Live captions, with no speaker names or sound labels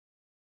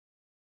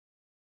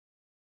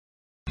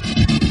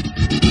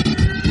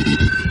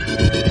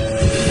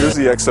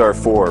the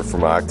XR4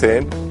 from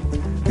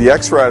Octane. The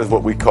X-Ride is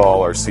what we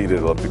call our seated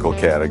elliptical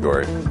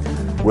category.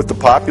 With the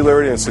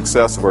popularity and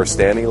success of our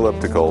standing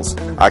ellipticals,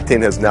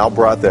 Octane has now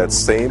brought that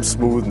same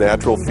smooth,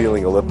 natural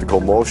feeling elliptical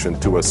motion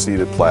to a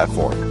seated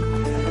platform.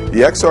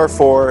 The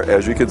XR4,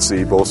 as you can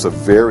see, boasts a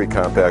very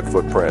compact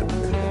footprint.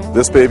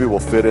 This baby will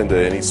fit into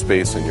any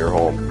space in your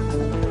home.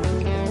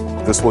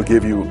 This will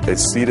give you a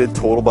seated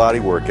total body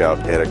workout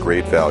at a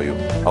great value.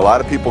 A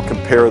lot of people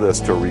compare this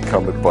to a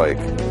recumbent bike.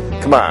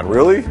 Come on,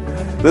 really?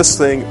 This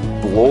thing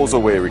blows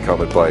away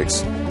recumbent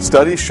bikes.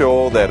 Studies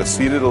show that a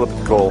seated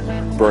elliptical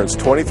burns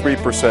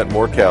 23%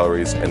 more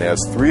calories and has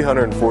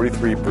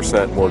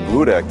 343% more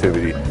glute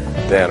activity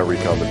than a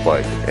recumbent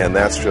bike, and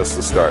that's just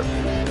the start.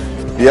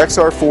 The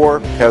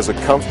XR4 has a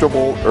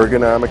comfortable,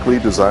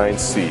 ergonomically designed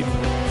seat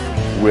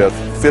with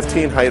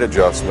 15 height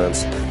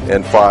adjustments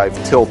and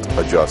 5 tilt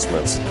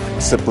adjustments.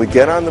 Simply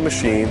get on the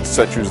machine,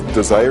 set your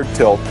desired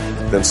tilt,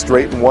 then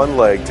straighten one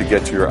leg to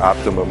get to your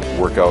optimum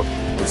workout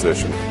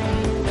position.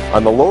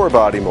 On the lower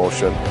body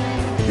motion,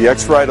 the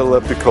X-Ride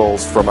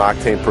ellipticals from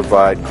Octane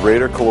provide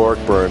greater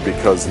caloric burn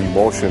because the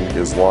motion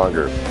is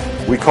longer.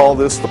 We call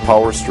this the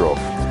power stroke.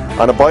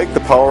 On a bike, the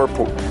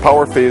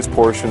power phase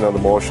portion of the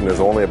motion is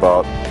only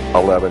about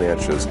 11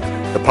 inches.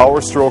 The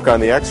power stroke on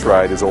the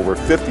X-Ride is over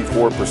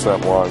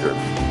 54% longer.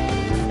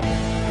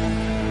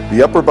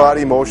 The upper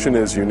body motion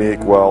is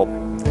unique. Well,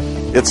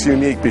 it's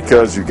unique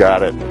because you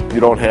got it. You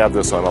don't have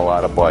this on a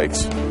lot of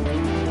bikes.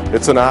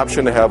 It's an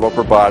option to have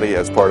upper body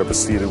as part of a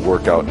seated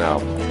workout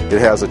now.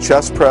 It has a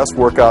chest press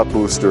workout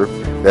booster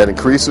that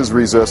increases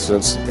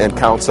resistance and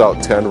counts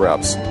out 10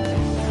 reps.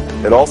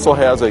 It also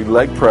has a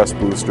leg press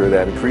booster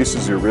that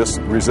increases your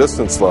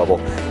resistance level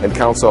and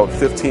counts out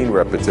 15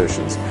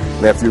 repetitions.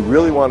 And if you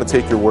really want to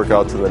take your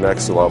workout to the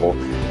next level,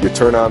 you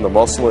turn on the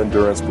muscle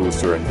endurance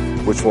booster,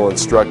 which will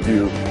instruct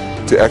you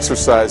to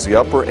exercise the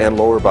upper and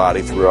lower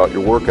body throughout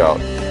your workout.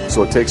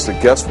 So it takes the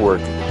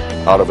guesswork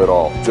out of it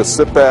all. Just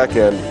sit back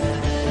and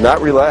not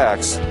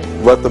relax,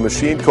 let the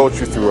machine coach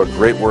you through a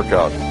great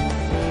workout.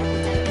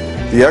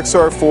 The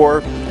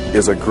XR4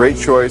 is a great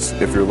choice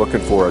if you're looking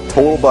for a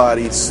total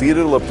body seated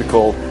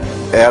elliptical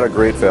at a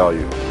great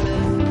value.